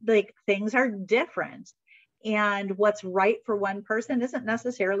 like things are different. And what's right for one person isn't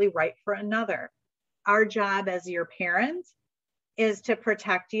necessarily right for another. Our job as your parents is to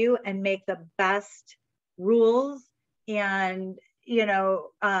protect you and make the best rules and,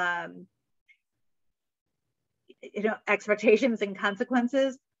 expectations and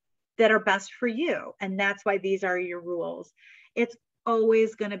consequences that are best for you. And that's why these are your rules. It's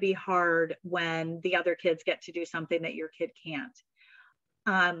always going to be hard when the other kids get to do something that your kid can't.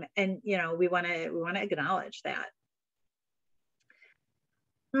 And we want to acknowledge that.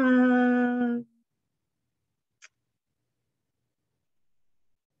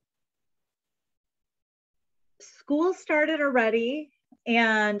 School started already,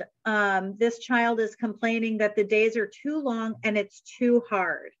 and this child is complaining that the days are too long and it's too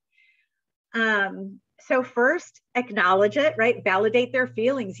hard. So first, acknowledge it, right? Validate their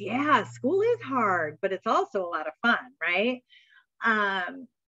feelings. Yeah, school is hard, but it's also a lot of fun, right?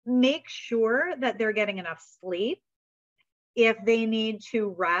 Make sure that they're getting enough sleep. If they need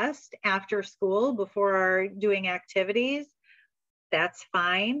to rest after school before doing activities, that's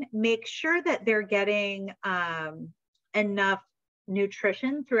fine. Make sure that they're getting enough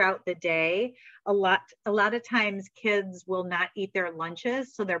nutrition throughout the day. A lot of times kids will not eat their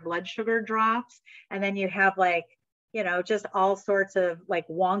lunches, so their blood sugar drops, and then you have just all sorts of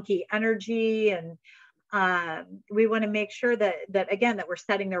wonky energy. And we want to make sure that we're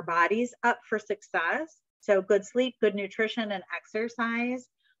setting their bodies up for success. So good sleep, good nutrition, and exercise.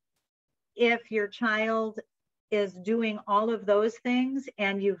 If your child is doing all of those things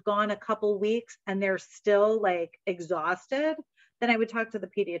and you've gone a couple weeks and they're still exhausted, then I would talk to the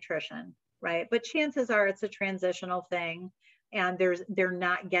pediatrician, right? But chances are it's a transitional thing and they're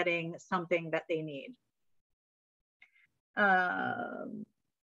not getting something that they need.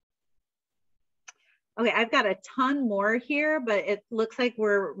 Okay, I've got a ton more here, but it looks like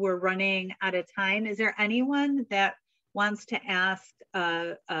we're running out of time. Is there anyone that wants to ask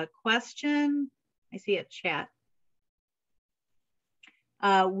a question? I see a chat.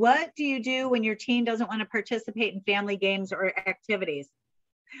 What do you do when your teen doesn't want to participate in family games or activities?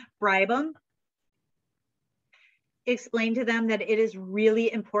 Bribe them. Explain to them that it is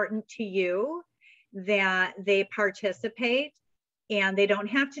really important to you that they participate, and they don't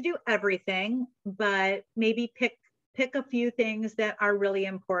have to do everything, but maybe pick a few things that are really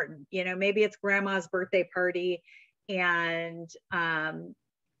important. Maybe it's grandma's birthday party, and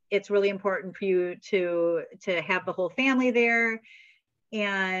it's really important for you to have the whole family there.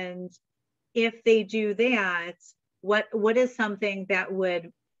 And if they do that, what is something that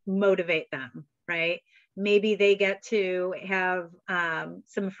would motivate them, right? Maybe they get to have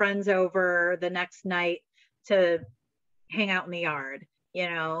some friends over the next night to hang out in the yard,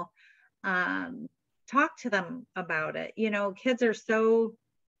 talk to them about it. Kids are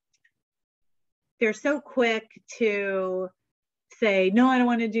they're so quick to say, no, I don't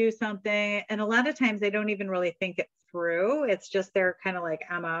want to do something. And a lot of times they don't even really think it through. It's just their kind of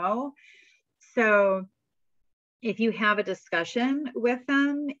MO. So if you have a discussion with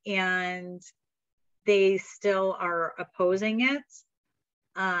them and they still are opposing it,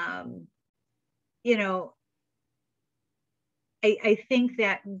 I think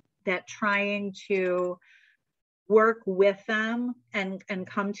that trying to work with them and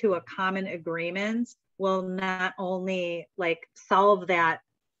come to a common agreement will not only solve that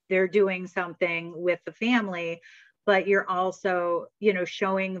they're doing something with the family, but you're also,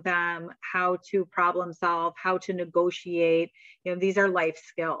 showing them how to problem solve, how to negotiate. These are life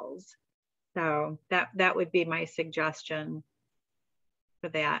skills. So that would be my suggestion for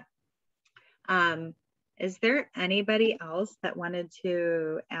that. Is there anybody else that wanted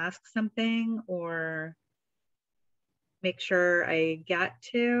to ask something or make sure I got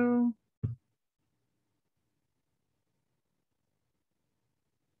to?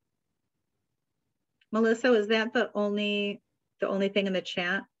 Melissa, is that the only thing in the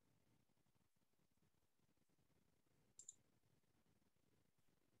chat?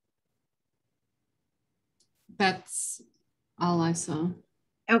 That's all I saw.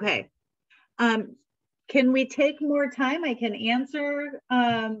 Okay. Can we take more time? I can answer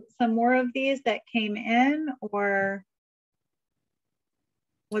some more of these that came in, or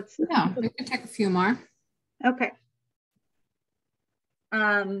what's? Yeah, we can take a few more. Okay.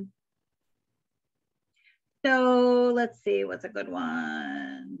 So let's see, what's a good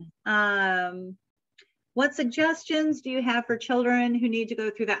one? What suggestions do you have for children who need to go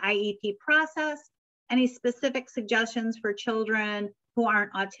through the IEP process? Any specific suggestions for children who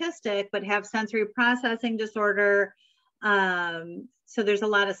aren't autistic but have sensory processing disorder? So there's a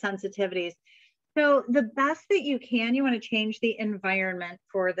lot of sensitivities. So the best that you can, you want to change the environment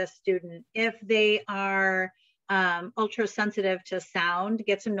for the student. If they are ultra sensitive to sound,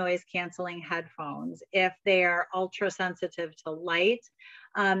 get some noise canceling headphones. If they are ultra sensitive to light,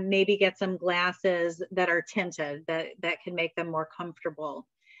 maybe get some glasses that are tinted that can make them more comfortable.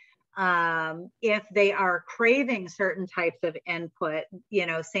 If they are craving certain types of input, you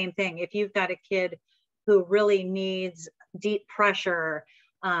know, same thing. If you've got a kid who really needs deep pressure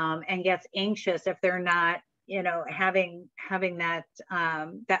and gets anxious if they're not, you know, having that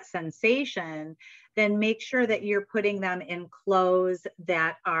that sensation, then make sure that you're putting them in clothes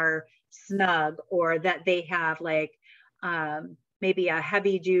that are snug, or that they have like maybe a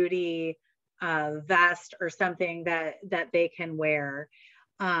heavy duty vest or something that they can wear.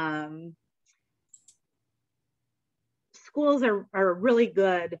 Schools are really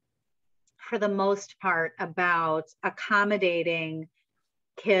good for the most part about accommodating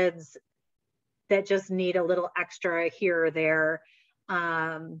kids that just need a little extra here or there.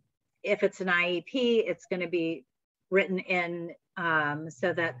 If it's an IEP, it's going to be written in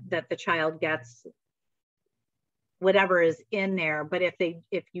so that the child gets whatever is in there. But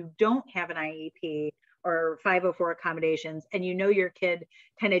if you don't have an IEP or 504 accommodations, and you know your kid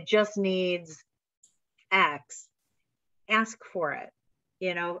kind of just needs X, ask for it,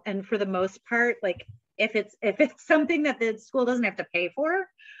 you know. And for the most part, like if it's something that the school doesn't have to pay for,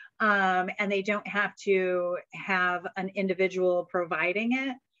 and they don't have to have an individual providing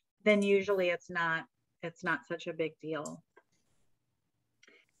it, then usually it's not such a big deal.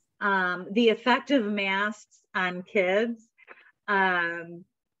 The effect of masks on kids,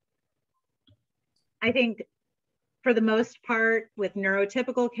 I think for the most part with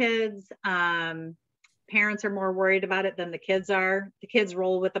neurotypical kids, parents are more worried about it than the kids are. The kids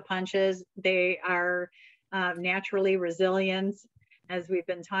roll with the punches. They are naturally resilient, as we've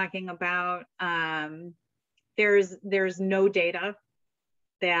been talking about. There's no data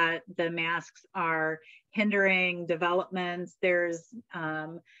that the masks are hindering development. There's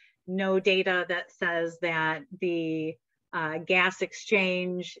no data that says that the gas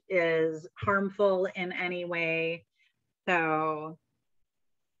exchange is harmful in any way. So,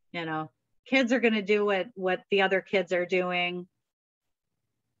 you know, kids are going to do what the other kids are doing.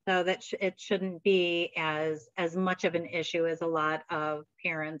 So that it shouldn't be as much of an issue as a lot of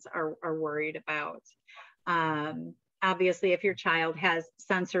parents are worried about. Obviously, if your child has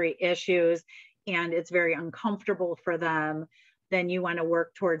sensory issues and it's very uncomfortable for them, then you want to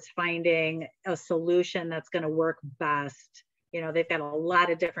work towards finding a solution that's going to work best. You know, they've got a lot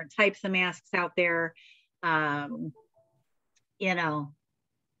of different types of masks out there, you know,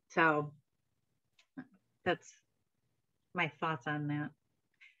 so that's my thoughts on that.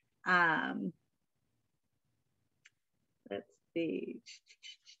 Let's see.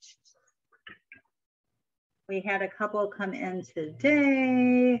 We had a couple come in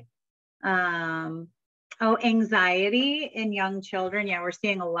today. Oh, anxiety in young children. Yeah, we're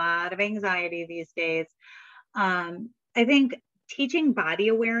seeing a lot of anxiety these days. I think teaching body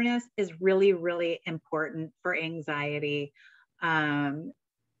awareness is really, really important for anxiety.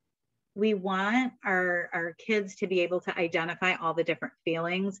 We want our kids to be able to identify all the different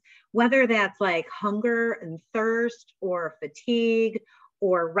feelings, whether that's like hunger and thirst or fatigue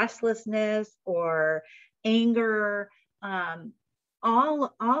or restlessness or anger.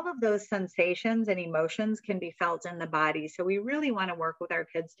 All of those sensations and emotions can be felt in the body. So we really want to work with our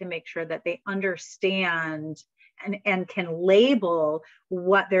kids to make sure that they understand and can label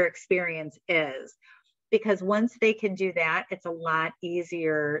what their experience is. Because once they can do that, it's a lot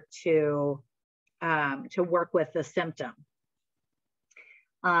easier to work with the symptom.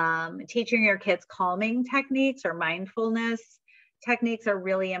 Teaching your kids calming techniques or mindfulness techniques are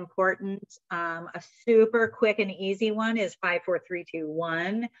really important. A super quick and easy one is 5, 4, 3, 2,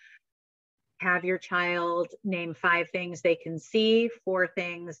 1. Have your child name 5 things they can see, 4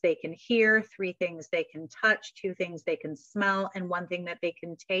 things they can hear, 3 things they can touch, 2 things they can smell, and 1 thing that they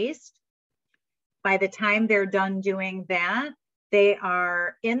can taste. By the time they're done doing that, they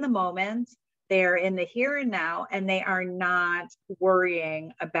are in the moment, they're in the here and now, and they are not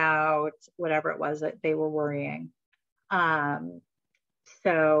worrying about whatever it was that they were worrying.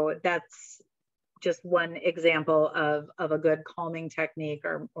 So that's just one example of a good calming technique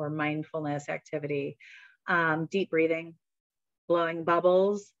or mindfulness activity. Deep breathing, blowing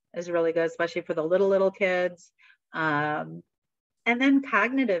bubbles is really good, especially for the little kids. And then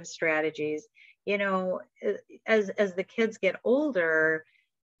cognitive strategies. You know, as the kids get older,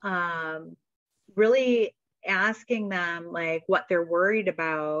 really asking them like what they're worried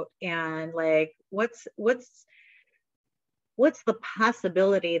about and like what's what's the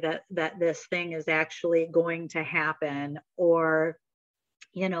possibility that this thing is actually going to happen? Or,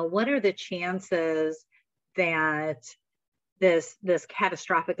 you know, what are the chances that this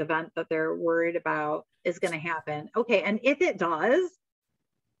catastrophic event that they're worried about is going to happen? Okay, and if it does,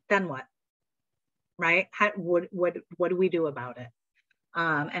 then what? Right? What do we do about it?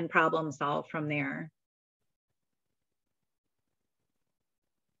 And problem solve from there.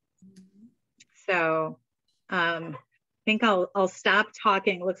 So I think I'll stop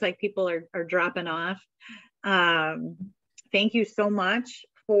talking. It looks like people are dropping off. Thank you so much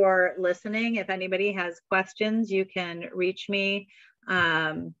for listening. If anybody has questions, you can reach me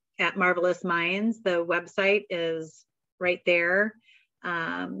at Marvelous Minds. The website is right there.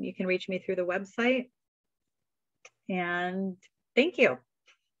 You can reach me through the website. And thank you.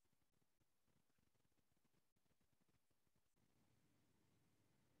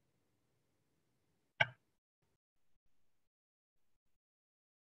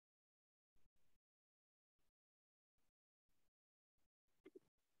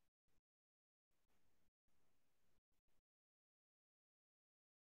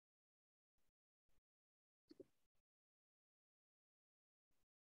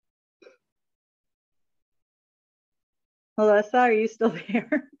 Melissa, are you still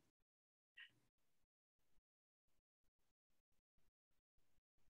there?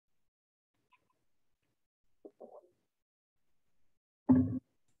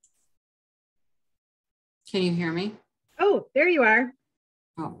 Can you hear me? Oh, there you are.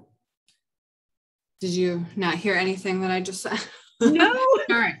 Oh. Did you not hear anything that I just said? No. All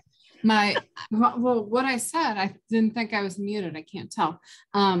right. Well, what I said, I didn't think I was muted. I can't tell.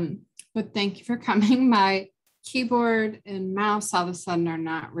 But thank you for coming. My keyboard and mouse all of a sudden are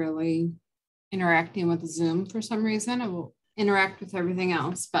not really interacting with Zoom for some reason. It will interact with everything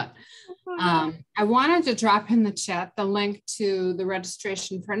else. But I wanted to drop in the chat the link to the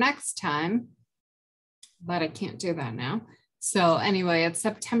registration for next time, but I can't do that now. So anyway, it's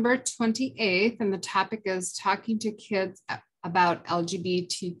September 28th, and the topic is talking to kids about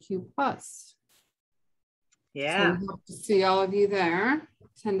LGBTQ+. Yeah. So we hope to see all of you there.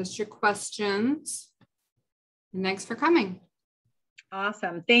 Send us your questions. And thanks for coming.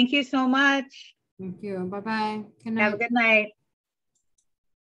 Awesome. Thank you so much. Thank you. Bye-bye. Good night. Have a good night.